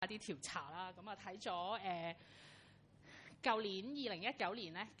啲調查啦。咁啊睇咗舊年2019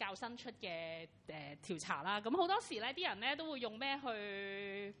年咧教新出嘅調查啦。咁好多時咧啲人咧都會用咩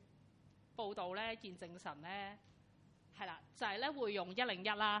去報導咧見證神咧？係啦，就係咧會用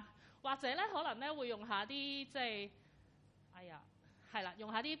101啦，或者咧可能咧會用下啲即係係啦，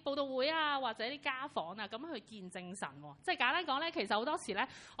用下啲佈道會啊，或者啲家訪啊，咁去見證神喎。即係簡單講咧，其實好多時咧，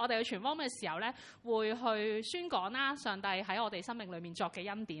我哋去傳福音嘅時候咧，會去宣講啦，上帝喺我哋生命裏面作嘅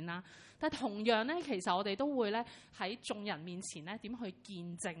恩典啦。但係同樣咧，其實我哋都會咧喺眾人面前咧點去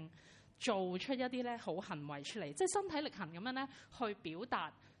見證，做出一啲咧好行為出嚟，即係身體力行咁樣咧去表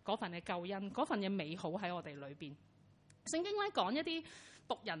達嗰份嘅救恩，嗰份嘅美好喺我哋裏邊。聖經咧講一啲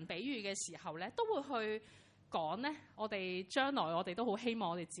僕人比喻嘅時候咧，都會去講咧，我哋將來我哋都好希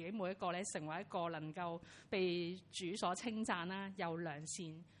望我哋自己每一個咧成為一個能夠被主所稱讚啦，又良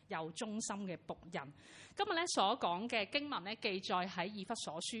善又忠心嘅僕人。今日咧所講嘅經文咧記載喺以弗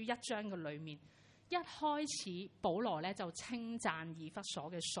所書1章嘅裏面。一開始保羅咧就稱讚以弗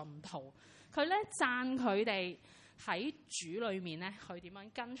所嘅信徒，佢咧讚佢哋喺主裏面咧去點樣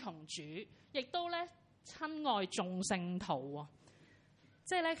跟從主，亦都咧親愛眾聖徒喎。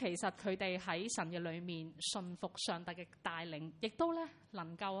即係咧，其實佢哋喺神嘅裏面信服上帝嘅帶領，亦都咧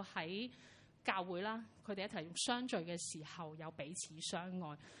能夠喺教會啦，佢哋一齊相聚嘅時候有彼此相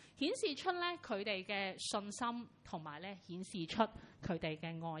愛，顯示出咧佢哋嘅信心，同埋咧顯示出佢哋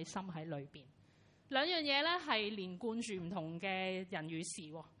嘅愛心喺裏邊。兩樣嘢咧係連貫住唔同嘅人與事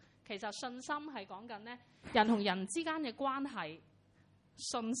喎。其實信心係講緊咧人同人之間嘅關係，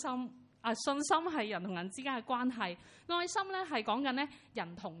信心係人同人之間嘅關係，愛心咧係講緊咧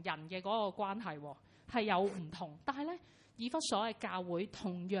人同人嘅嗰個關係喎，係有唔同。但係咧，以弗所嘅教會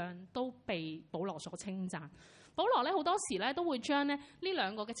同樣都被保羅所稱讚。保羅咧好多時咧都會將咧呢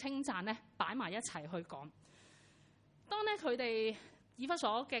兩個嘅稱讚咧擺埋一齊去講。當咧佢哋以弗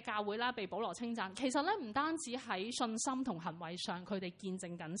所嘅教會啦被保羅稱讚，其實咧唔單止喺信心同行為上佢哋見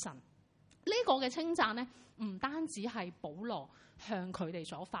證緊神。呢個嘅稱讚咧，唔單止係保羅向佢哋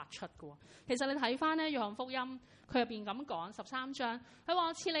所發出嘅。其實你睇翻咧《約翰福音》，佢入邊咁講13章，佢話：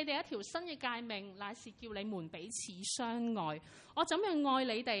我賜你哋一條新嘅誡命，乃是叫你們彼此相愛。我怎樣愛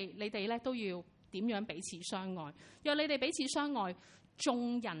你哋，你哋咧都要點樣彼此相愛。若你哋彼此相愛，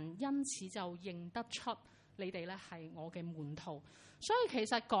眾人因此就認得出你哋咧係我嘅門徒。所以其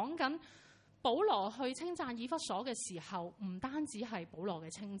實講緊保羅去稱讚以弗所嘅時候，唔單止係保羅嘅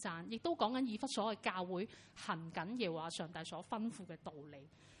稱讚，亦都講緊以弗所嘅教會行緊耶和華上帝所吩咐嘅道理。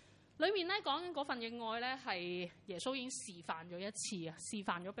裏面咧講緊嗰份嘅愛咧，係耶穌已經示範咗一次啊，示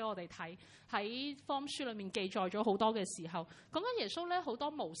範咗俾我哋睇。喺福音書裏面記載咗好多嘅時候，講緊耶穌咧好多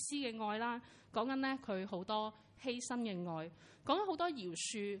無私嘅愛啦，講緊咧佢好多犧牲嘅愛，講緊好多饒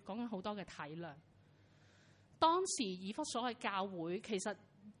恕，講緊好多嘅體諒。當時以弗所嘅教會其實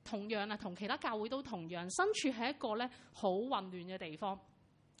同樣啊，同其他教會都同樣身處喺一個咧好混亂嘅地方。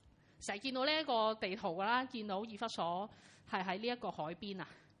成日見到呢一個地圖㗎啦，見到以弗所係喺呢一個海邊啊，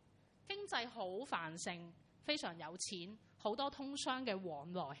經濟好繁盛，非常有錢，好多通商嘅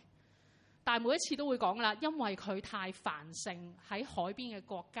往來。但係每一次都會講㗎啦，因為佢太繁盛，喺海邊嘅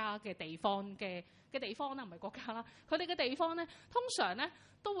國家嘅地方嘅地方啦，唔係國家啦，佢哋嘅地方咧，通常咧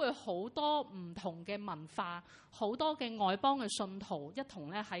都會好多唔同嘅文化，好多嘅外邦嘅信徒一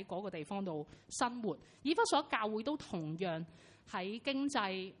同咧喺嗰個地方度生活。以弗所教會都同樣喺經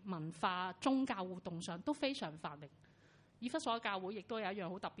濟、文化、宗教活動上都非常繁榮。以弗所教會亦都有一樣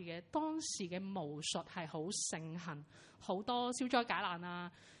好特別嘅，當時嘅巫術係好盛行，好多消災解難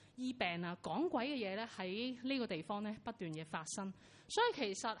啊、醫病啊、講鬼嘅嘢咧喺呢個地方咧不斷嘅發生。所以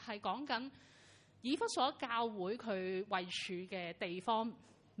其實係講緊以弗所教會佢位處嘅地方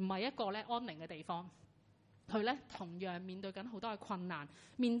唔係一個咧安寧嘅地方，佢咧同樣面對緊好多嘅困難，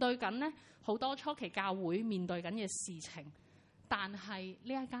面對緊咧好多初期教會面對緊嘅事情。但係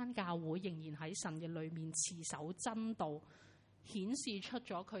呢一間教會仍然喺神嘅裏面持守真道，顯示出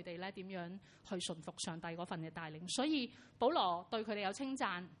咗佢哋咧點樣去順服上帝嗰份嘅帶領。所以保羅對佢哋有稱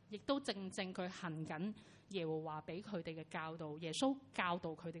讚，亦都正佢行緊耶和華俾佢哋嘅教導，耶穌教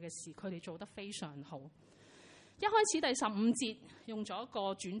導佢哋嘅事，佢哋做得非常好。一開始第15節用咗一個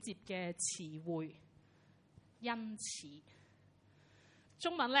轉接嘅詞彙，因此。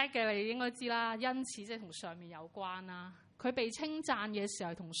中文叻嘅你應該知啦，因此即係同上面有關啦。佢被稱讚嘅時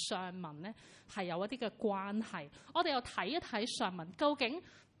候同上文咧係有一啲嘅關係。我哋又睇一睇上文，究竟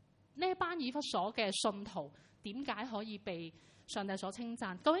呢一班以弗所嘅信徒點解可以被上帝所稱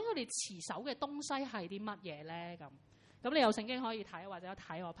讚？究竟佢哋持守嘅東西係啲乜嘢咧？咁你有聖經可以睇，或者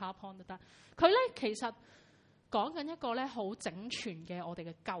睇我 PowerPoint 都得。佢咧其實講緊一個咧好整全嘅我哋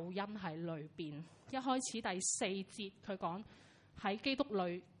嘅救恩喺裏邊。一開始第4節佢講喺基督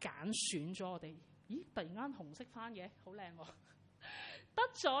裏揀選咗我哋。咦，突然間紅色翻嘅，好靚喎！得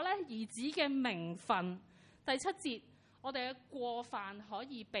咗咧兒子嘅名分。第7節，我哋嘅過犯可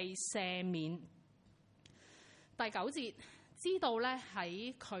以被赦免。第9節，知道咧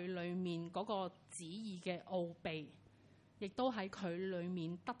喺佢裏面嗰個旨意嘅奧秘，亦都喺佢裏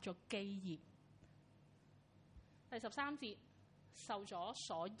面得咗基業。第13節，受咗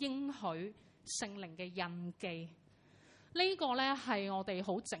所應許聖靈嘅印記。呢個咧係我哋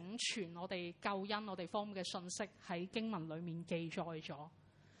好整全我哋救恩我哋福音嘅信息喺經文裏面記載咗。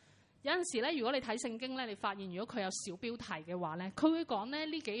有陣時咧，如果你睇聖經咧，你發現如果佢有小標題嘅話咧，佢會講咧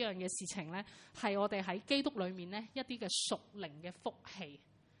呢幾樣嘅事情咧係我哋喺基督裏面咧一啲嘅屬靈嘅福氣，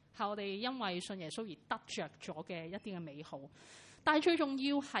係我哋因為信耶穌而得着咗嘅一啲嘅美好。但係最重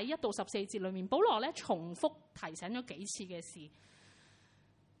要喺1到14節裏面，保羅咧重複提醒咗幾次嘅事，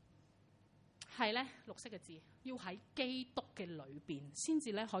係咧綠色嘅字，要喺基督嘅裏邊先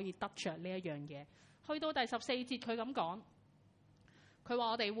至咧可以得着呢一樣嘢。去到第14節，佢咁講，佢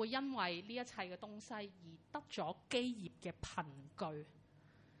話我哋會因為呢一切嘅東西而得咗基業嘅憑據。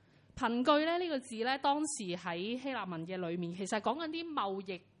憑據咧呢個字咧，當時喺希臘文嘅裏面，其實講緊啲貿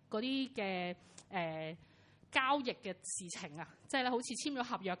易嗰啲嘅交易嘅事情啊，即係咧好似簽咗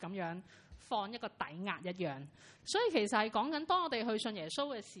合約咁樣，放一個抵押一樣。所以其實係講緊當我哋去信耶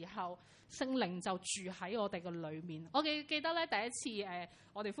穌嘅時候，聖靈就住喺我哋嘅裏面。我記得咧第一次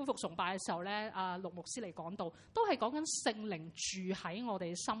我哋恢復崇拜嘅時候咧，阿陸牧師嚟講道，都係講緊聖靈住喺我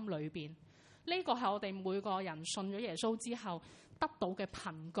哋心裏邊。呢個係我哋每個人信咗耶穌之後得到嘅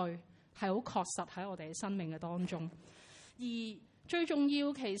憑據，係好確實喺我哋嘅生命嘅當中。而最重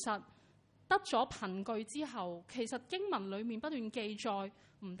要，其實得咗憑據之後，其實經文裏面不斷記載，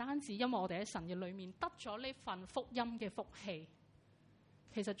唔單止因為我哋喺神嘅裏面得咗呢份福音嘅福氣，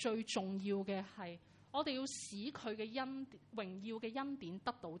其實最重要嘅係我哋要使佢嘅榮耀嘅恩典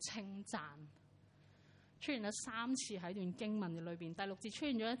得到稱讚。出現咗3次喺段經文嘅裏邊，第6節出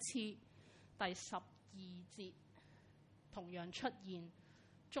現咗一次，第12節同樣出現，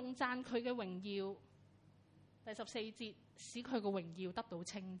仲讚佢嘅榮耀。第14節使佢嘅榮耀得到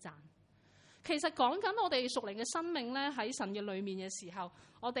稱讚。其實講緊我哋屬靈嘅生命咧，喺神嘅裏面嘅時候，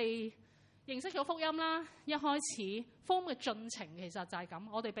我哋認識咗福音啦。一開始福音嘅進程其實就係咁，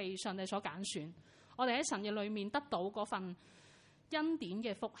我哋被上帝所揀選，我哋喺神嘅裏面得到嗰份恩典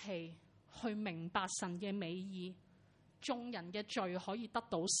嘅福氣，去明白神嘅美意，眾人嘅罪可以得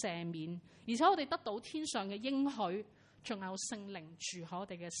到赦免，而且我哋得到天上嘅應許，仲有聖靈住喺我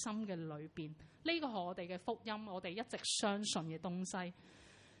哋嘅心嘅裏邊。呢個係我哋嘅福音，我哋一直相信嘅東西。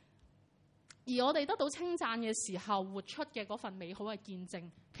而我哋得到稱讚嘅時候，活出嘅嗰份美好嘅見證，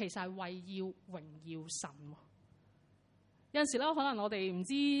其實係為要榮耀神。有陣時咧，可能我哋唔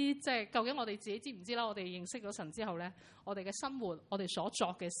知，即係究竟我哋自己知唔知啦？我哋認識咗神之後咧，我哋嘅生活，我哋所作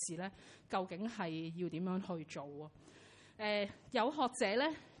嘅事咧，究竟係要點樣去做？有學者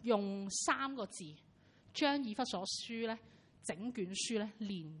咧用3個字將以弗所書咧整卷書咧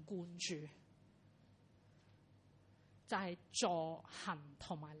連貫住，就係坐行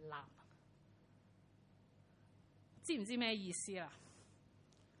同埋立。知唔知咩意思啦？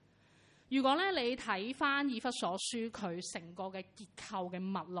如果咧你睇翻以弗所書佢成個嘅結構嘅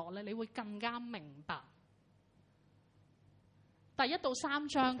脈絡咧，你會更加明白。第1到3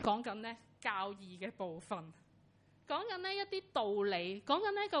章講緊咧教義嘅部分，講緊呢一啲道理，講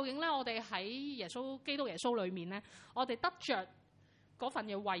緊咧究竟咧我哋喺基督耶穌裏面咧，我哋得着嗰份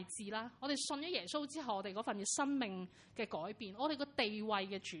嘅位置啦，我哋信咗耶穌之後，我哋嗰份嘅生命嘅改變，我哋個地位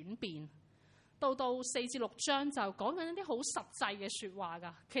嘅轉變。到4至6章就講緊一啲好實際嘅説話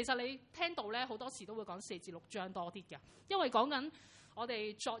㗎。其實你聽到咧好多時都會講4至6章多啲㗎，因為講緊我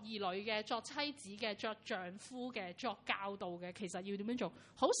哋作兒女嘅、作妻子嘅、作丈夫嘅、作教導嘅，其實要點樣做，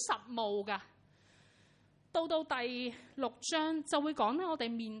好實務㗎。到第6章就會講咧我哋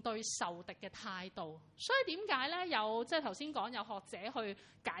面對仇敵嘅態度。所以點解咧有即係頭先講有學者去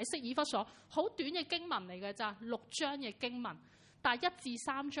解釋以弗所好短嘅經文嚟嘅咋，6章嘅經文。但係1至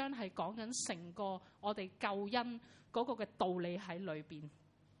3章係講緊成個我哋救恩嗰個嘅道理喺裏邊，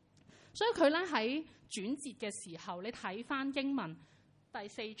所以佢咧喺轉折嘅時候，你睇翻經文第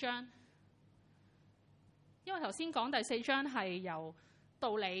4章，因為頭先講第4章係由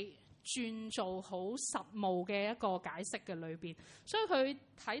道理轉做好實務嘅一個解釋嘅裏邊，所以佢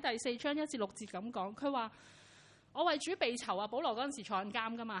睇第4章1至6節咁講，佢話我為主被囚啊，保羅嗰陣時坐緊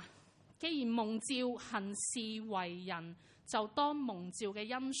監噶嘛，既然蒙召行事為人，就當蒙召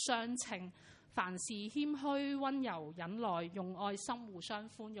嘅恩相稱，凡事謙虛、溫柔、忍耐，用愛心互相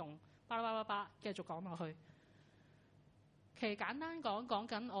寬容。巴拉巴拉巴，繼續講落去。其實簡單講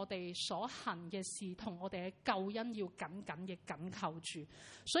緊我哋所行嘅事同我哋嘅救恩要緊緊嘅緊扣住。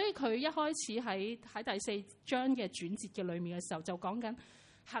所以佢一開始喺第4章嘅轉折嘅裏面嘅時候，就講緊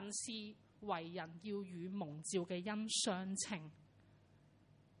行事為人要與蒙召嘅恩相稱，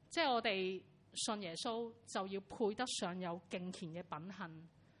即係我哋信耶穌就要配得上有敬虔嘅品行、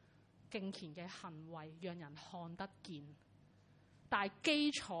敬虔嘅行為，讓人看得見。但係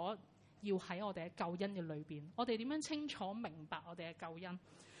基礎要喺我哋嘅救恩嘅裏邊，我哋點樣清楚明白我哋嘅救恩？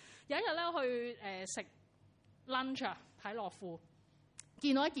有一日咧去食 lunch 喺樂富，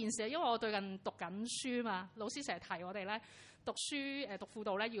見到一件事，因為我最近讀緊書嘛，老師成日提我哋咧讀書讀輔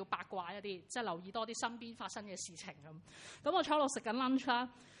導咧要八卦一啲，即係留意多啲身邊發生嘅事情咁。咁我坐落食緊 lunch 啦。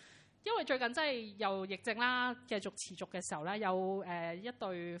因為最近真係又疫症啦，繼續持續嘅時候咧，有一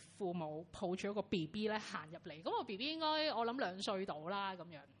對父母抱住一個 BB 咧行入嚟，咁個 BB 應該我諗2歲到啦咁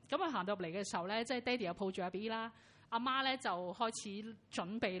樣。咁佢行到入嚟嘅時候咧，即係爹哋又抱住阿 BB 啦，阿媽咧就開始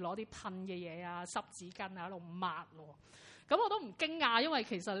準備攞啲噴嘅嘢啊、濕紙巾啊喺度抹咯。咁我都唔驚訝，因為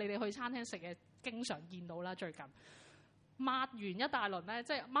其實你哋去餐廳食嘢經常見到啦。最近抹完一大輪咧，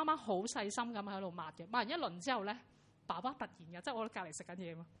即係媽媽好細心咁喺度抹嘅。抹完一輪之後咧，爸爸突然嘅，即係我喺隔離食緊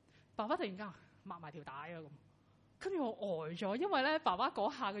嘢嘛。爸爸突然間抹埋條帶啊咁，跟住我呆咗，因為咧爸爸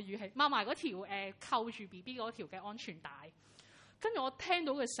嗰下嘅語氣抹埋嗰條扣住 BB 嗰條嘅安全帶，跟住我聽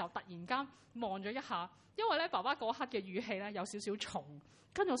到嘅時候突然間望咗一下，因為咧爸爸嗰刻嘅語氣咧有少少重，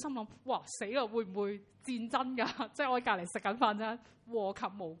跟住我心諗哇死啦，會唔會戰爭㗎？即係我喺隔離食緊飯啫，禍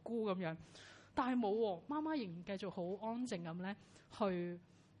及無辜咁樣，但係冇喎，媽媽仍然繼續好安靜咁咧去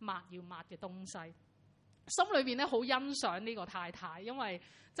抹要抹嘅東西。心裏邊咧好欣賞呢個太太，因為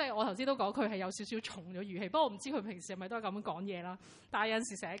即係我頭先都講佢係有少少重咗語氣，不過我唔知佢平時係咪都係咁樣講嘢啦。但係有陣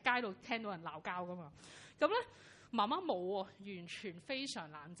時成日喺街度聽到人鬧交噶嘛，咁咧媽媽冇喎，完全非常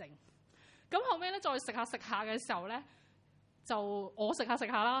冷靜。咁後尾咧再食下嘅時候咧，就我食下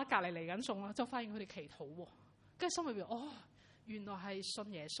啦，隔離嚟緊餸啦，就發現佢哋祈禱喎，跟住心裏邊原來係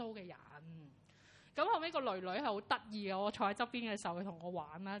信耶穌嘅人。咁後尾個女係好得意嘅，我坐喺側邊嘅時候，佢同我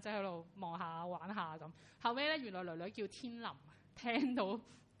玩啦，即係喺度望下玩下咁。後尾咧，原來女叫天林，聽到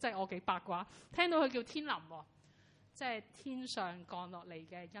即係我幾八卦，聽到佢叫天林喎，即係天上降落嚟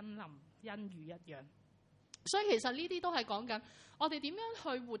嘅恩臨恩雨一樣。所以其實呢啲都係講緊我哋點樣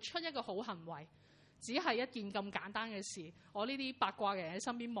去活出一個好行為，只係一件咁簡單嘅事。我呢啲八卦嘅人喺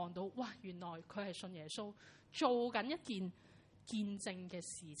身邊望到，哇！原來佢係信耶穌，做緊一件見證嘅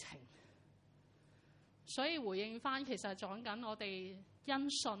事情。所以回應翻，其實講緊我哋因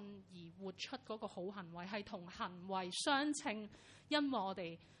信而活出嗰個好行為，係同行為相稱，因為我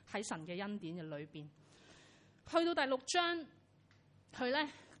哋喺神嘅恩典嘅裏邊。去到第6章，佢咧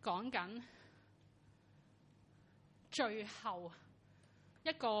講緊最後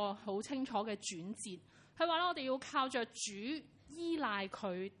一個好清楚嘅轉折。佢話咧，我哋要靠着主，依賴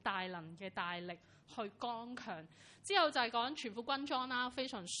佢大能嘅大力去剛強。之後就係講全副軍裝啦，非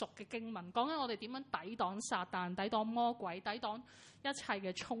常熟嘅經文，講緊我哋點樣抵擋撒旦、抵擋魔鬼、抵擋一切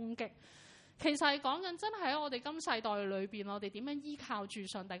嘅衝擊。其實係講緊真係喺我哋今世代裏邊，我哋點樣依靠住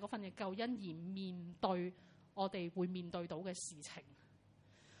上帝嗰份嘅救恩而面對我哋會面對到嘅事情。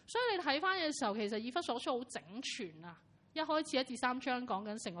所以你睇翻嘅時候，其實以弗所書好整全啊！一開始1至3章講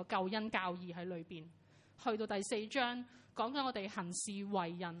緊成個救恩教義喺裏邊，去到第4章講緊我哋行事為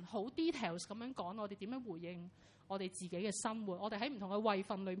人，好 details 咁樣講我哋點樣回應我哋自己嘅生活，我哋喺唔同嘅位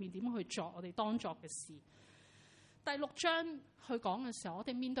份裏面點樣去作我哋當作嘅事。第6章去講嘅時候，我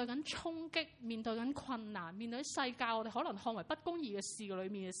哋面對緊衝擊，面對緊困難，面對世界我哋可能看為不公義嘅事裏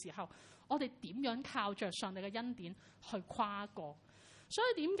面嘅時候，我哋點樣靠着上帝嘅恩典去跨過？所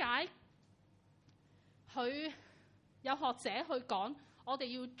以點解佢有學者去講，我哋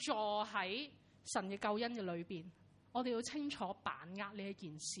要坐喺神嘅救恩嘅裏邊，我哋要清楚把握呢一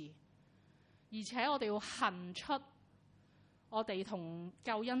件事。而且我哋要行出我哋同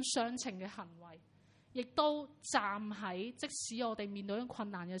救恩相稱嘅行為，亦都站喺即使我哋面對困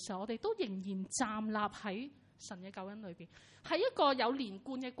難嘅時候，我哋都仍然站立喺神嘅救恩裏邊，係一個有連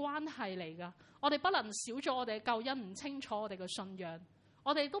貫嘅關係嚟㗎。我哋不能少咗我哋嘅救恩，唔清楚我哋嘅信仰，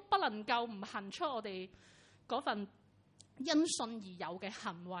我哋都不能夠唔行出我哋嗰份因信而有嘅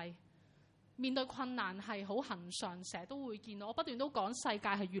行為。面對困難係好恆常，成日都會見到。我不斷都講世界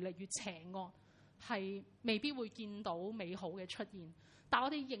係越嚟越邪惡，係未必會見到美好嘅出現。但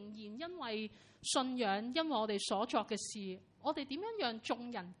我哋仍然因為信仰，因為我哋所作嘅事，我哋點樣讓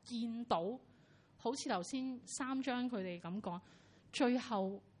眾人見到？好似頭先3章佢哋咁講，最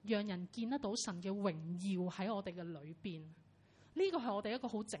後讓人見得到神嘅榮耀喺我哋嘅裏邊。呢個係我哋一個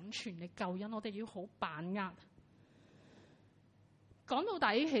好整全嘅救恩，我哋要好把握。講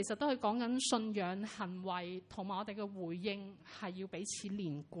到底，其實都係講緊信仰行為同埋我哋嘅回應係要彼此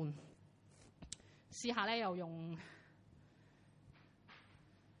連貫。試下咧，又用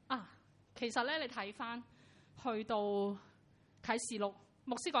其實咧，你睇翻去到啟示錄，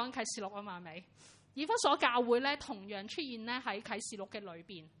牧師講緊啟示錄啊嘛，係咪？以弗所教會咧，同樣出現咧喺啟示錄嘅裏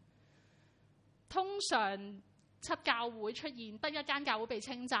邊。通常七教會出現，得一間教會被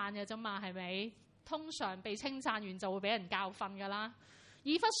稱讚嘅啫嘛，係咪？通常被稱讚完就會俾人教訓噶啦。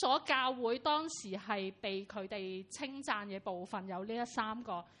以弗所教會當時係被佢哋稱讚嘅部分有呢3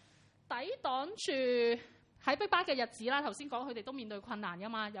個，抵擋住喺逼迫嘅日子啦。頭先講佢哋都面對困難噶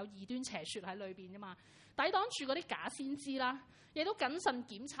嘛，有異端邪說喺裏邊噶嘛，抵擋住嗰啲假先知啦，亦都謹慎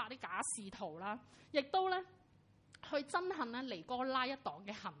檢查啲假使徒啦，亦都咧去憎恨咧尼哥拉一黨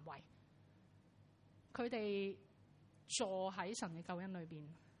嘅行為。佢哋坐喺神嘅救恩裏邊，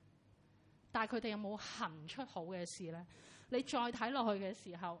但係佢哋有冇行出好嘅事咧？你再睇落去嘅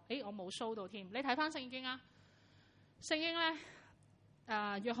時候，我冇 show 到添。你睇翻聖經啊，聖經咧，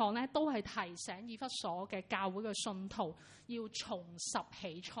約翰咧都係提醒以弗所嘅教會嘅信徒要重拾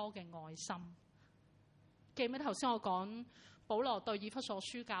起初嘅愛心。記唔記得頭先我講保羅對以弗所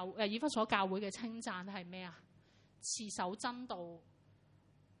教會嘅稱讚係咩啊？持守真道，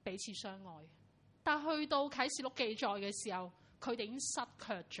彼此相愛。但去到啟示錄記載嘅時候，佢哋已經失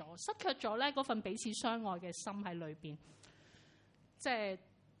卻咗咧嗰份彼此相愛嘅心喺裏邊，即係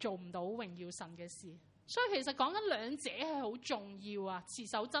做唔到榮耀神嘅事。所以其實講緊兩者係好重要啊！持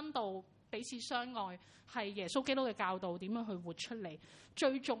守真道，彼此相愛，係耶穌基督嘅教導，點樣去活出嚟？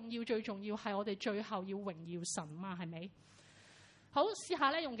最重要係我哋最後要榮耀神嘛，係咪？好，試下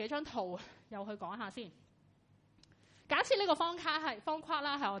咧用幾張圖又去講下先。假設呢個方框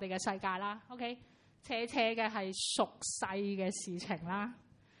啦，係我哋嘅世界啦 ，OK。斜嘅係屬世嘅事情啦。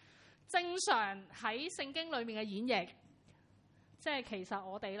正常喺聖經裏面嘅演繹，即係其實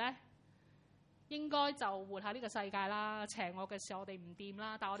我哋咧應該就活喺呢個世界啦。邪惡嘅時候我哋唔掂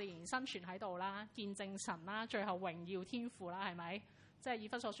啦，但係我哋仍然生存喺度啦，見證神啦，最後榮耀天父啦，係咪？即係以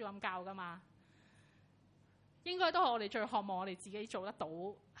弗所書咁教噶嘛。應該都係我哋最渴望我哋自己做得到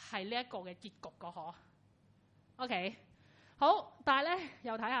係呢一個嘅結局個嗬。OK， 好，但係咧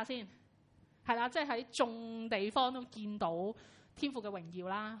又睇下先。係啦，即係喺眾地方都見到天父嘅榮耀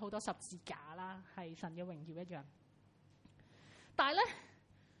啦，好多十字架啦，係神嘅榮耀一樣。但係咧，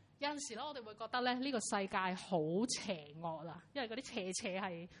有陣時咧，我哋會覺得咧呢個世界好邪惡啦，因為嗰啲邪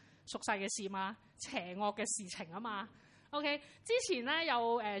係屬世嘅事嘛，邪惡嘅事情啊嘛。OK， 之前咧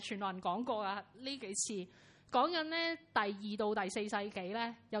有傳道人講過啊，呢幾次講緊咧第2到第4世紀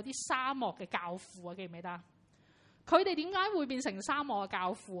咧有啲沙漠嘅教父啊，記唔記得？佢哋點解會變成沙漠嘅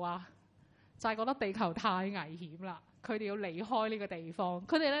教父啊？就係覺得地球太危險啦，佢哋要離開呢個地方。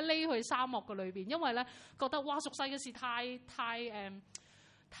佢哋咧匿去沙漠嘅裏邊，因為咧覺得哇屬世嘅事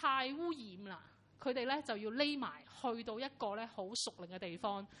太污染啦。佢哋咧就要匿埋去到一個咧好屬靈嘅地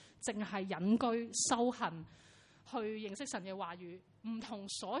方，淨係隱居修行，去認識神嘅話語，唔同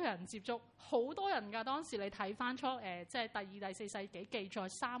所有人接觸。好多人㗎，當時你睇翻即係第2、第4世紀記載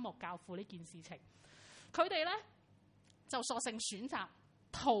沙漠教父呢件事情，佢哋咧就索性選擇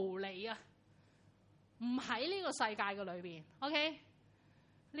逃離啊！唔喺呢個世界嘅裏邊 ，OK？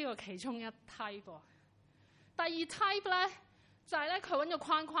 呢個其中一 type。第二 type 咧，就係咧佢揾個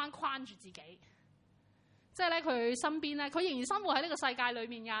框框住自己，即係咧佢身邊咧，佢仍然生活喺呢個世界裏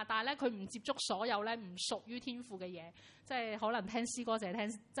面㗎，但係咧佢唔接觸所有咧唔屬於天父嘅嘢，即係可能聽詩歌淨係聽，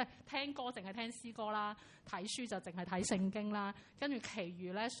即係聽歌淨係聽詩歌啦，睇書就淨係睇聖經啦，跟住其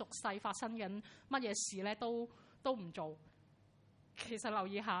餘咧屬世發生緊乜嘢事咧都唔做。其實留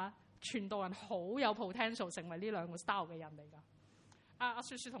意下。傳道人好有 potential 成為呢兩個 style 嘅人嚟㗎。阿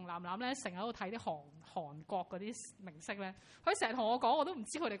雪雪同藍藍咧成日喺度睇啲韓國嗰啲明星咧，佢成日同我講，我都唔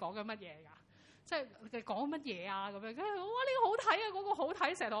知佢哋講緊乜嘢㗎。即係佢講乜嘢啊咁樣。哇！呢個好睇啊，嗰個好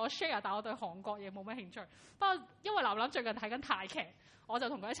睇，成日同我 share，但我對韓國嘢冇乜興趣。不過因為藍藍最近睇緊泰劇，我就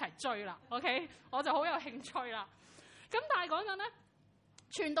同佢一齊追啦。OK， 我就好有興趣啦。咁但係講緊咧，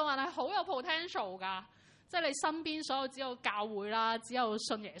傳道人係好有 potential 㗎。即係你身邊所有只有教會啦，只有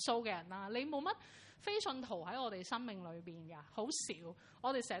信耶穌嘅人啦，你冇乜非信徒喺我哋生命裏邊㗎，好少。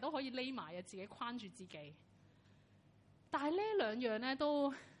我哋成日都可以匿埋啊，自己框住自己。但係呢兩樣咧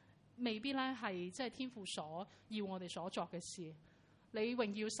都未必咧係即係天父所要我哋所作嘅事。你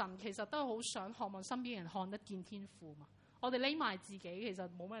榮耀神，其實都係好想渴望身邊人看得見天父嘛。我哋匿埋自己，其實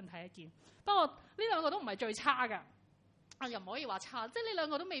冇乜人睇得見。不過呢兩個都唔係最差㗎。又唔可以話差，即係呢兩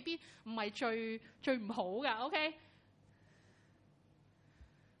個都未必唔係最唔好㗎。OK，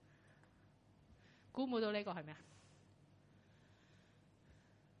 估唔估到呢個係咩啊？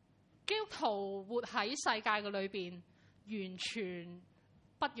基督徒活喺世界嘅裏邊，完全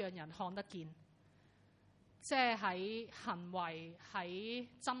不讓人看得見，即係喺行為喺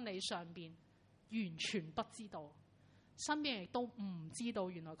真理上邊完全不知道，身邊人亦都唔知道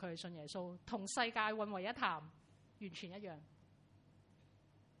原來佢係信耶穌，同世界混為一談，完全一樣。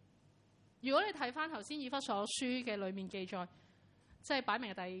如果你睇翻頭先以弗所書嘅裏面記載，即係擺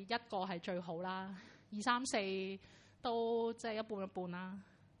明第一個係最好啦，2、3、4都即係一半一半啦。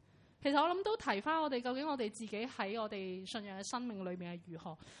其實我諗都提翻我哋究竟我哋自己喺我哋信仰嘅生命裏面係如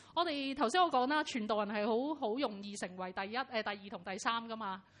何。我哋頭先我講啦，傳道人係好容易成為第二同第三噶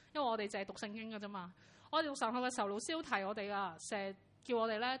嘛，因為我哋淨係讀聖經噶啫嘛。我哋讀神學嘅時候，老師都提我哋噶，成日叫我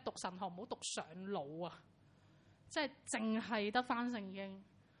哋咧讀神學唔好讀上腦啊，即係淨係得翻聖經。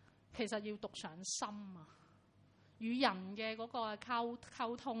其實要讀上心啊，與人嘅嗰個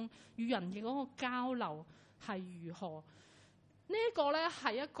溝通，與人嘅嗰個交流係如何？呢一個咧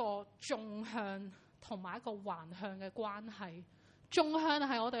係一個縱向同埋一個橫向嘅關係。縱向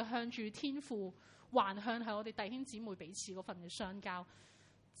係我哋向住天父，橫向係我哋弟兄姊妹彼此嗰份嘅相交。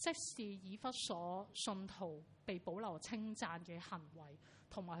即是以弗所信徒被保羅稱讚嘅行為，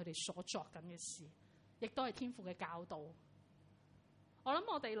同埋佢哋所作緊嘅事，亦都係天父嘅教導。我諗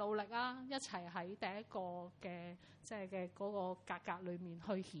我哋努力啊，一齊喺第一個嘅即係嘅嗰個格格裏面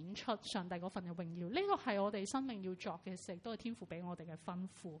去顯出上帝嗰份嘅榮耀。呢個係我哋生命要作嘅事，亦都係天父俾我哋嘅吩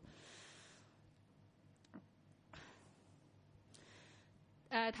咐。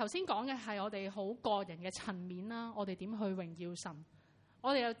頭先講嘅係我哋好個人嘅層面啦，我哋點去榮耀神？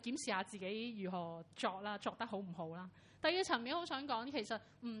我哋又檢視下自己如何作啦，作得好唔好啦？第二個層面好想講，其實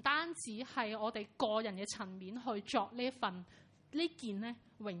唔單止係我哋個人嘅層面去作呢件咧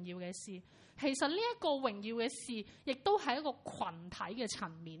榮耀嘅事，其實呢一個榮耀嘅事，亦都係一個群體嘅層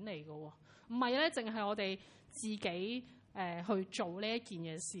面嚟嘅喎，唔係咧淨係我哋自己去做呢一件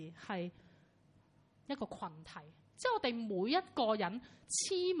嘅事，係一個群體，即係我哋每一個人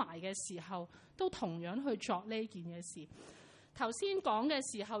黐埋嘅時候，都同樣去作呢件嘅事。頭先講嘅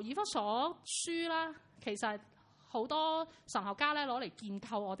時候，以弗所書啦，其實好多神學家咧攞嚟建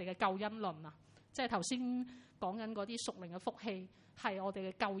構我哋嘅救恩論啊，即係頭先講緊嗰啲屬靈嘅福氣，係我哋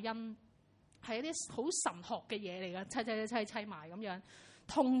嘅救恩，係一啲好神學嘅嘢嚟嘅，砌埋咁樣，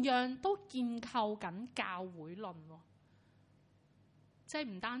同樣都建構緊教會論，即係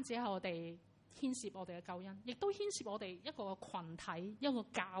唔單止係我哋牽涉我哋嘅救恩，亦都牽涉我哋一個群體、一個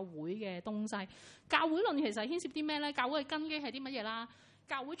教會嘅東西。教會論其實牽涉啲咩咧？教會嘅根基係啲乜嘢啦？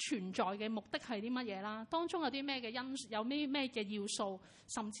教會存在嘅目的係啲乜嘢啦？當中有啲咩嘅有咩嘅要素，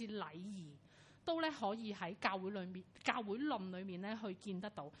甚至禮儀，都咧可以喺教會裏面、教會論裏面咧去見得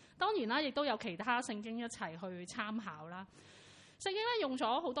到。當然啦，亦都有其他聖經一齊去參考啦。聖經咧用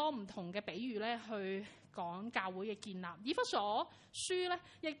咗好多唔同嘅比喻咧去講教會嘅建立。以弗所書咧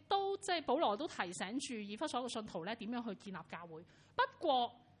亦都即係保羅都提醒住以弗所嘅信徒咧點樣去建立教會。不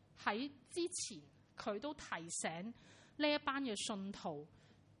過喺之前佢都提醒呢一班嘅信徒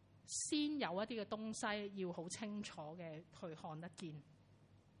先有一啲嘅東西要好清楚嘅去看得見。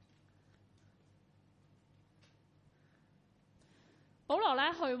保羅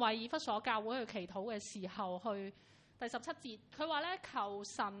咧去為以弗所教會去祈禱嘅時候，去第17節，佢話咧求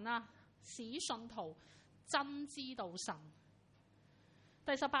神啊，使信徒真知道神。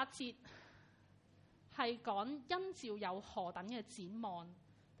第18節係講因照有何等嘅展望。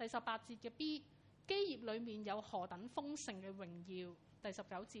第18節嘅 B 基業裏面有何等豐盛嘅榮耀。第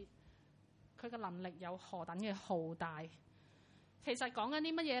19節佢嘅能力有何等嘅浩大。其實講緊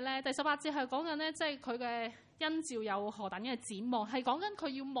啲乜嘢咧？第18節係講緊咧，即係佢嘅因照有何等嘅展望，係講緊佢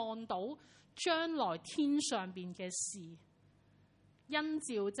要望到將來天上邊嘅事。因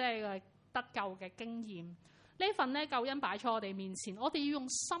照即係得救嘅經驗，呢份咧救恩擺喺我哋面前，我哋要用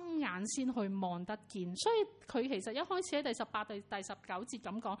心眼先去望得見。所以佢其實一開始喺第18、第19節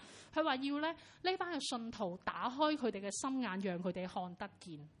咁講，佢話要咧呢班嘅信徒打開佢哋嘅心眼，讓佢哋看得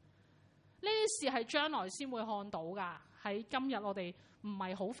見。呢啲事係將來先會看到㗎。喺今日我哋唔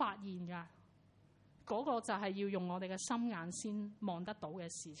係好發現㗎，嗰個就係要用我哋嘅心眼先望得到嘅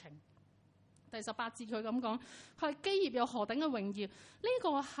事情。第18節佢咁講，佢係基業有何等嘅榮耀？呢個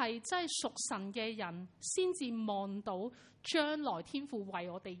係真係屬神嘅人先至望到將來天父為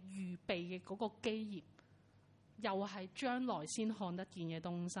我哋預備嘅嗰個基業，又係將來先看得見嘅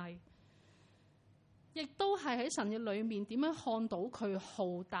東西。亦都係喺神嘅裏面點樣看到佢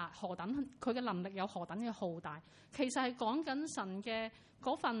浩大何等，佢嘅能力有何等嘅浩大。其實係講緊神嘅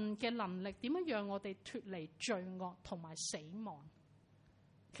嗰份嘅能力點樣讓我哋脫離罪惡同埋死亡。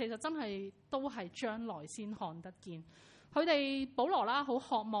其實真係都係將來先看得見。佢哋保羅啦，好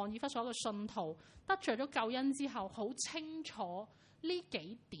渴望以弗所嘅信徒得着咗救恩之後，好清楚呢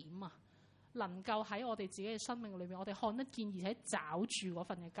幾點啊。能夠喺我哋自己嘅生命裏面，我哋看得見，而且找住嗰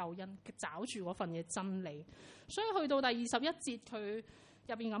份嘅救恩，找住嗰份嘅真理。所以去到第21節，佢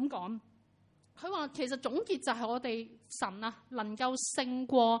入邊咁講，佢話其實總結就係我哋神啊，能夠勝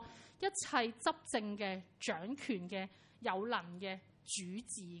過一切執政嘅、掌權嘅、有能嘅、主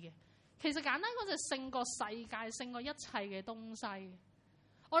治嘅。其實簡單講就係勝過世界，勝過一切嘅東西。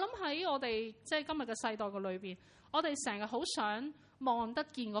我諗喺我哋即係今日嘅世代嘅裏邊，我哋成日好想望得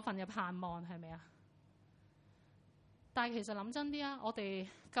見嗰份嘅盼望，係咪啊？但係其實諗真啲啊，我哋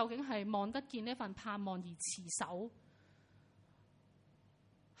究竟係望得見呢份盼望而持守，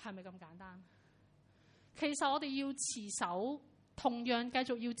係咪咁簡單？其實我哋要持守，同樣繼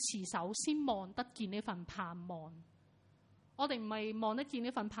續要持守，先望得見呢份盼望。我哋唔係望得見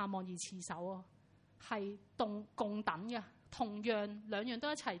呢份盼望而持守啊，係共等嘅，同樣兩樣都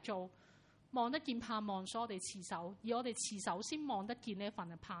一齊做。望得見盼望，所以我哋持守，而我哋持守先望得見呢一份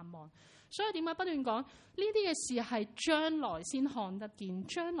嘅盼望。所以點解不斷講呢啲嘅事係將來先看得見，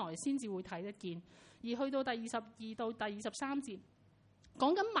將來先至會睇得見。而去到第22到第23節，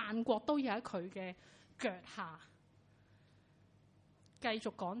講緊萬國都有喺佢嘅腳下。繼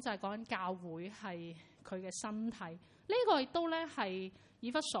續講就係講緊教會係佢嘅身體，呢個亦都咧係以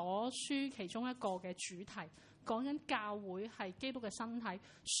弗所書其中一個嘅主題。講緊教會係基督嘅身體，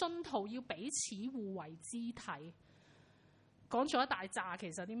信徒要彼此互為肢體。講咗一大紮，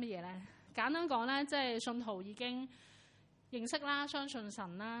其實啲乜嘢呢？簡單講呢，即係信徒已經認識啦、相信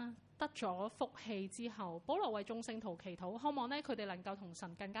神啦，得咗福氣之後，保羅為眾聖徒祈禱，希望呢佢哋能夠同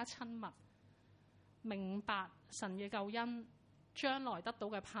神更加親密，明白神嘅救恩，將來得到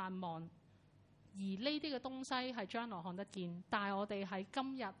嘅盼望。而呢啲嘅東西係將來看得見，但係我哋喺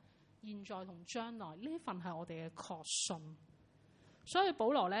今日、現在同將來呢份係我哋嘅確信，所以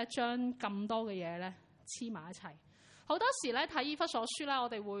保羅咧將咁多嘅嘢咧黐埋一齊。好多時咧睇以弗所書咧，我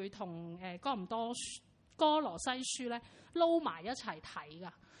哋會同哥羅西書咧撈埋一齊睇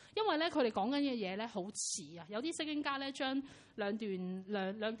噶，因為咧佢哋講緊嘅嘢咧好似啊，有啲釋經家咧將兩卷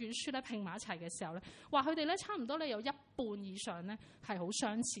書咧拼埋一齊嘅時候咧，話佢哋咧差唔多咧有一半以上咧係好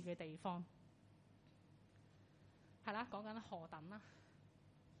相似嘅地方。係啦，講緊何等啦？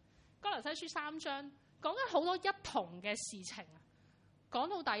哥羅西書3章講緊好多一同嘅事情啊！講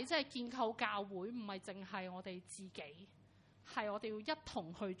到底，即係建構教會唔係淨係我哋自己，係我哋要一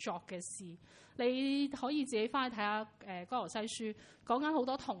同去作嘅事。你可以自己翻去睇下哥羅西書，講緊好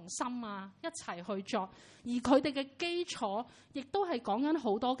多同心啊，一齊去作。而佢哋嘅基礎亦都係講緊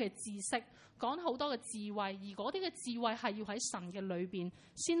好多嘅知識，講好多嘅智慧。而嗰啲嘅智慧係要喺神嘅裏邊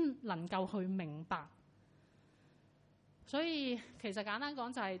先能夠去明白。所以其實簡單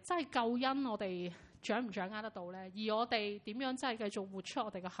講就係真係救恩，我哋掌唔掌握得到呢？而我哋點樣真係繼續活出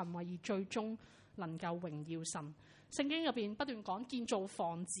我哋嘅行為，而最終能夠榮耀神？聖經入邊不斷講建造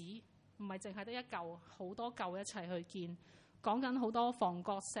房子，唔係淨係得一嚿，好多嚿一齊去建。講緊好多房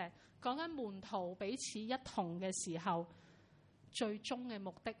角石，講緊門徒彼此一同嘅時候，最終嘅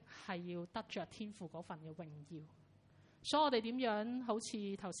目的係要得着天父嗰份嘅榮耀。所以我哋點樣好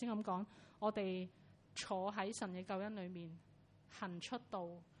似頭先咁講，我哋坐喺神嘅救恩裏面，行出道，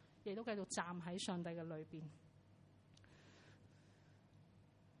亦都繼續站喺上帝嘅裏邊。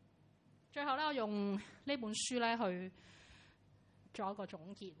最後咧，我用呢本書咧去做一個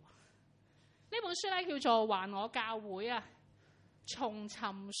總結。呢本書咧叫做《還我教會》啊，重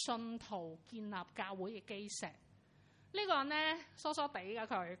尋信徒建立教會嘅基石。呢個人咧疏疏地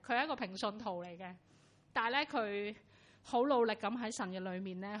噶，佢係一個平信徒嚟嘅，但係咧佢好努力咁喺神嘅裏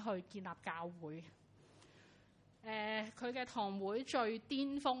面咧去建立教會。佢嘅堂會最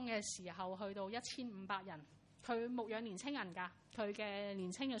巔峰嘅時候去到1500人，佢牧養年青人㗎，佢嘅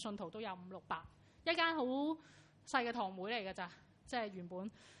年青嘅信徒都有500-600，一間好細嘅堂會嚟㗎咋，即係原本，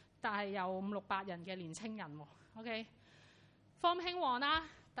但係有500-600人嘅年青人喎。OK， 福音興旺啦，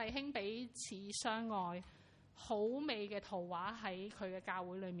弟兄彼此相愛，好美嘅圖畫喺佢嘅教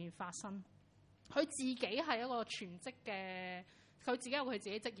會裏面發生。佢自己係一個全職嘅，佢自己有佢自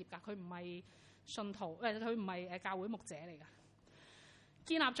己職業㗎，佢唔係信徒，佢唔係教會牧者嚟㗎。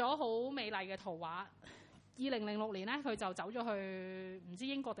建立咗好美麗嘅圖畫。2006年咧，佢就走咗去唔知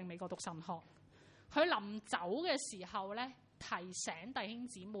英國定美國讀神學。佢臨走嘅時候咧，提醒弟兄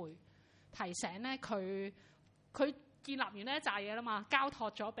姊妹，提醒咧佢建立完呢一紮嘢啦嘛，交託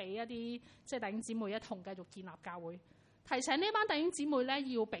咗俾一啲即係弟兄姊妹一同繼續建立教會。提醒呢班弟兄姊妹咧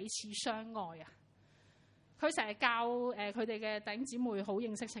要彼此相愛啊！佢成日教佢哋嘅弟兄姊妹好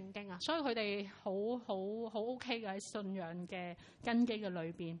認識聖經啊，所以佢哋好 OK 嘅喺信仰嘅根基嘅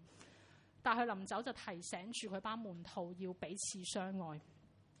裏邊。但係佢臨走就提醒住佢班門徒要彼此相愛。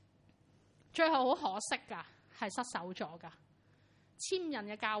最後好可惜㗎，係失手咗㗎。1,500人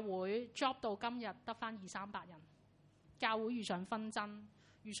嘅教會 drop 到今日得返200-300人，教會遇上紛爭，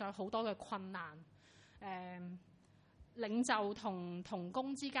遇上好多嘅困難，領袖同同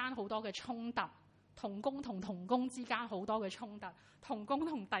工之間好多嘅衝突，同工同同工之間好多嘅衝突，同工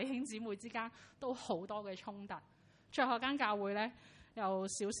同弟兄姊妹之間都好多嘅衝突，最後間教會咧有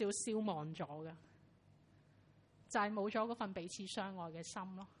少少消亡咗嘅，就係冇咗嗰份彼此相愛嘅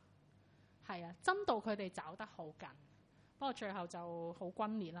心咯。係啊，真道佢哋找得好緊，不過最後就好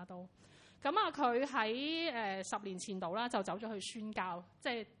轟烈啦都。咁啊，佢喺10年前度啦，就走咗去宣教，即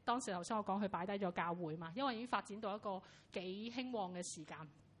係當時頭先我講佢擺低咗教會嘛，因為已經發展到一個幾興旺嘅時間。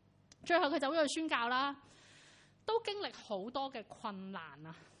最後佢走咗去宣教啦，都經歷好多嘅困難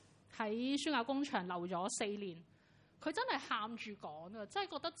啊！喺宣教工場留咗4年，佢真係喊住講啊，真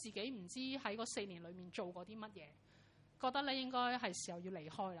係覺得自己唔知喺嗰4年裏面做過啲乜嘢，覺得咧應該係時候要離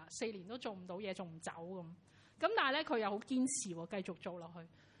開啦。4年都做唔到嘢，仲唔走咁？咁但係咧佢又好堅持喎，繼續做落去。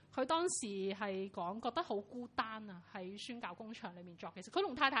佢當時係講覺得好孤單啊，喺宣教工場裏面作。其實佢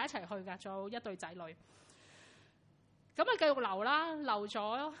同太太一齊去㗎，仲有1對仔女。咁啊繼續留啦，留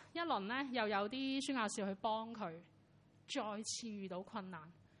咗一輪咧，又有啲宣教士去幫佢，再次遇到困難。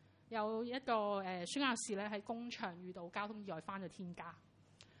有一個宣教士咧喺工場遇到交通意外，返咗天家。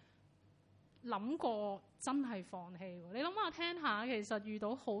諗過真係放棄喎。你諗下聽下，其實遇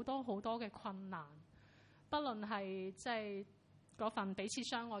到好多好多嘅困難，不論係即係嗰份彼此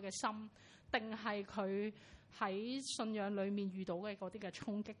相愛嘅心，定係佢喺信仰裏面遇到嘅嗰啲嘅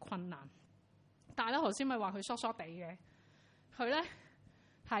衝擊困難。但係咧，頭先咪話佢疏疏地嘅，佢咧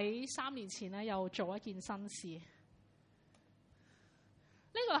喺3年前咧又做一件新事。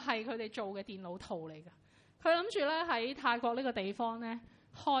呢個係佢哋做嘅電腦圖嚟㗎。佢諗住咧喺泰國呢個地方咧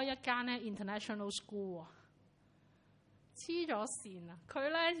開一間咧 international school 啊，黐咗線啊！佢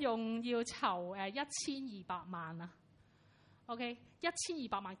咧要籌1200萬啊。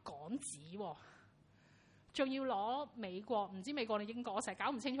OK，1200萬港紙喎，仲要攞美國，唔知美國定英國，我成日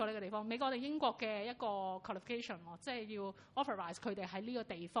搞唔清楚呢個地方，美國定英國嘅一個 qualification 喎，即係要 authorize 佢哋喺呢個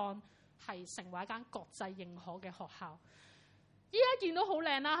地方係成為一間國際認可嘅學校。依家見到好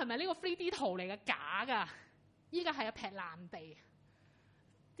靚啦，係咪呢個 3D 圖嚟嘅？假㗎，依家係一片爛地，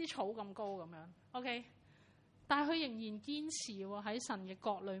啲草咁高咁樣。OK， 但係佢仍然堅持喎喺神嘅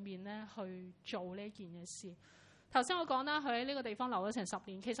國裏面咧去做呢件嘅事。頭先我講啦，佢喺呢個地方留咗成10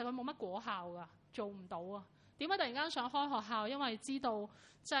年，其實佢冇乜果效㗎，做唔到啊。點解突然間想開學校？因為知道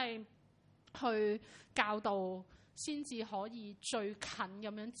即係去教導先至可以最近咁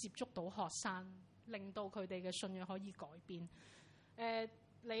樣接觸到學生，令到佢哋嘅信仰可以改變。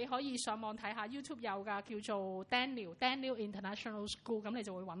你可以上網睇下 YouTube 有㗎，叫做 Daniel International School， 咁你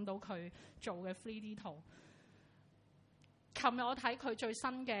就會揾到佢做嘅 3D 圖。琴日我睇佢最新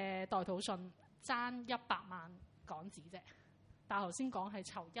嘅代禱信，爭100萬港紙啫，但係頭先講係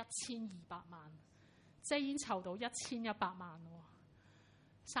籌1200萬，即係已經籌到1100萬咯。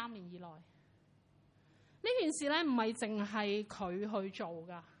3年以內呢件事咧，唔係淨係佢去做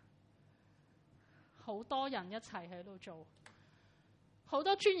㗎，好多人一齊喺度做。好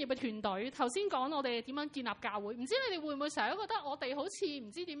多專業嘅團隊，頭先講我哋點樣建立教會，唔知你哋會唔會成日都覺得我哋好似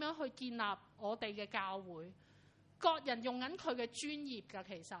唔知點樣去建立我哋嘅教會？各人用緊佢嘅專業㗎，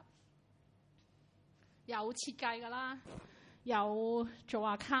其實有設計㗎啦，有做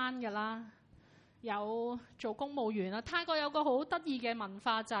account 㗎啦，有做公務員啦。泰國有個好得意嘅文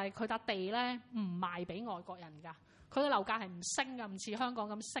化，就係佢笪地咧唔賣俾外國人㗎，佢嘅樓價係唔升㗎，唔似香港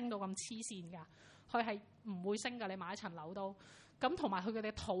咁升到咁黐線㗎，佢係唔會升㗎。你買一層樓都。咁同埋佢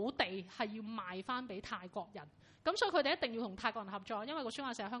哋土地係要賣翻俾泰國人，咁所以佢哋一定要同泰國人合作，因為個宣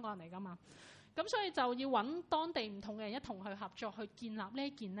教士係香港人嚟㗎嘛。咁所以就要揾當地唔同嘅人一同去合作，去建立呢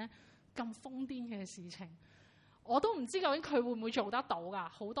一件呢咁瘋癲嘅事情。我都唔知究竟佢會唔會做得到㗎，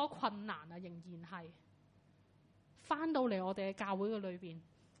好多困難啊，仍然係翻到嚟我哋嘅教會嘅裏邊。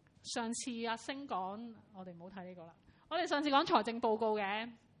上次阿星講，我哋唔好睇呢個啦。我哋上次講財政報告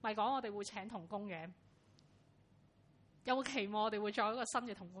嘅，咪講我哋會請同工嘅。有冇期望我哋會再有一個新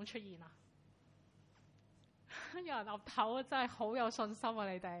嘅同工出現啊？有人岌頭，真係好有信心啊！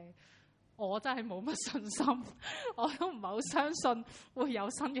你哋，我真係冇乜信心，我都唔係好相信會有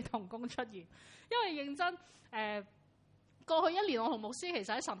新嘅同工出現。因為認真過去1年我同牧師其實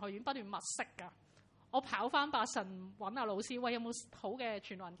喺神學院不斷物色㗎。我跑翻8神揾阿老師，喂，有冇好嘅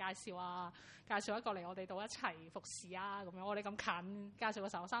傳道人介紹啊？介紹一個嚟我哋度一齊服侍啊！咁樣我哋咁近，介紹個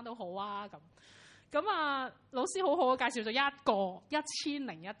神學生都好啊！咁啊，老師好好，介紹咗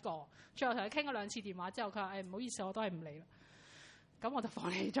1001個，最後同佢傾咗2次電話之後，佢話：唔好意思，我都係唔嚟啦。咁我就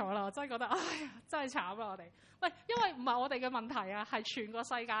放棄咗啦。我真係覺得，唉呀，真係慘啦我哋。喂，因為唔係我哋嘅問題啊，係全個世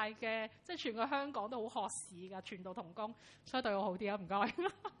界嘅，即係全個香港都好學士㗎，傳道同工，所以對我好啲啊，唔該。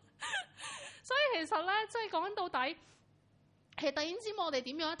所以其實咧，即係講緊到底，其實弟兄姊妹，我哋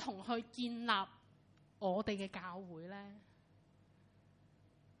點樣同去建立我哋嘅教會咧？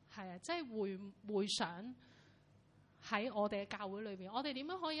係啊，即係回想喺我哋嘅教會裏邊，我哋點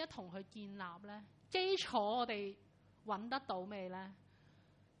樣可以一同去建立咧？基礎我哋揾得到未咧？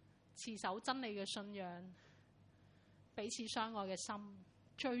持守真理嘅信仰，彼此相愛嘅心，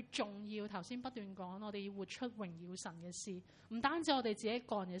最重要頭先不斷講，我哋要活出榮耀神嘅事，唔單止我哋自己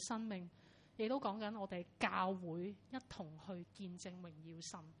個人嘅生命。亦都講緊我哋教會一同去見證榮耀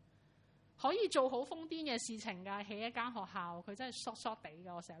神，可以做好瘋癲嘅事情㗎。起一間學校，佢真係縮縮地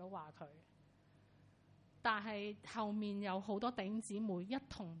㗎，我成日都話佢。但係後面有好多弟兄姊妹一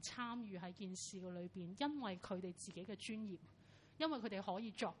同參與喺件事嘅裏邊，因為佢哋自己嘅專業，因為佢哋可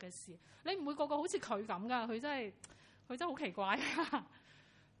以作嘅事。你唔會個個好似佢咁㗎，佢真係好奇怪。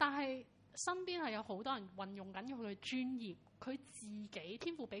但係身邊係有好多人運用緊佢嘅專業，佢自己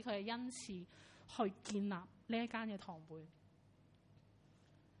天父俾佢嘅恩賜去建立呢一間嘅堂會。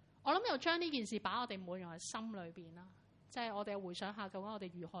我諗又將呢件事擺我哋每人嘅心裏邊啦，即係我哋回想下究竟我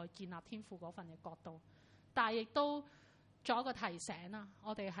哋如何建立天父嗰份嘅角度，但係亦都做一個提醒啦。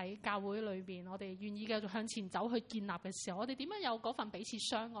我哋喺教會裏邊，我哋願意繼續向前走去建立嘅時候，我哋點樣有嗰份彼此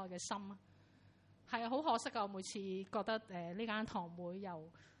相愛嘅心啊？係啊，好可惜㗎！我每次覺得呢間堂會由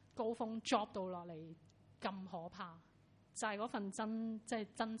高峰 drop 到落嚟咁可怕，就係嗰份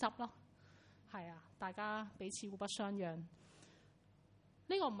爭執咯。係啊，大家彼此互不相讓，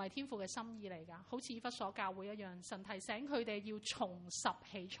呢個唔係天父嘅心意嚟㗎。好似以弗所教會一樣，神提醒佢哋要重拾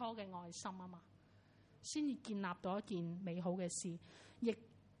起初嘅愛心啊嘛，先至建立到一件美好嘅事，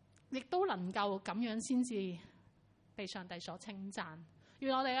亦都能夠咁樣先至被上帝所稱讚。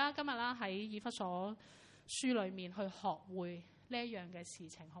願我哋啦，今日啦喺以弗所書裏面去學會呢一樣嘅事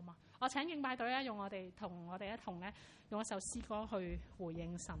情，好嘛？我請敬拜隊咧，用我哋一同咧，用一首詩歌去回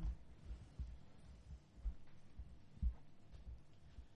應神。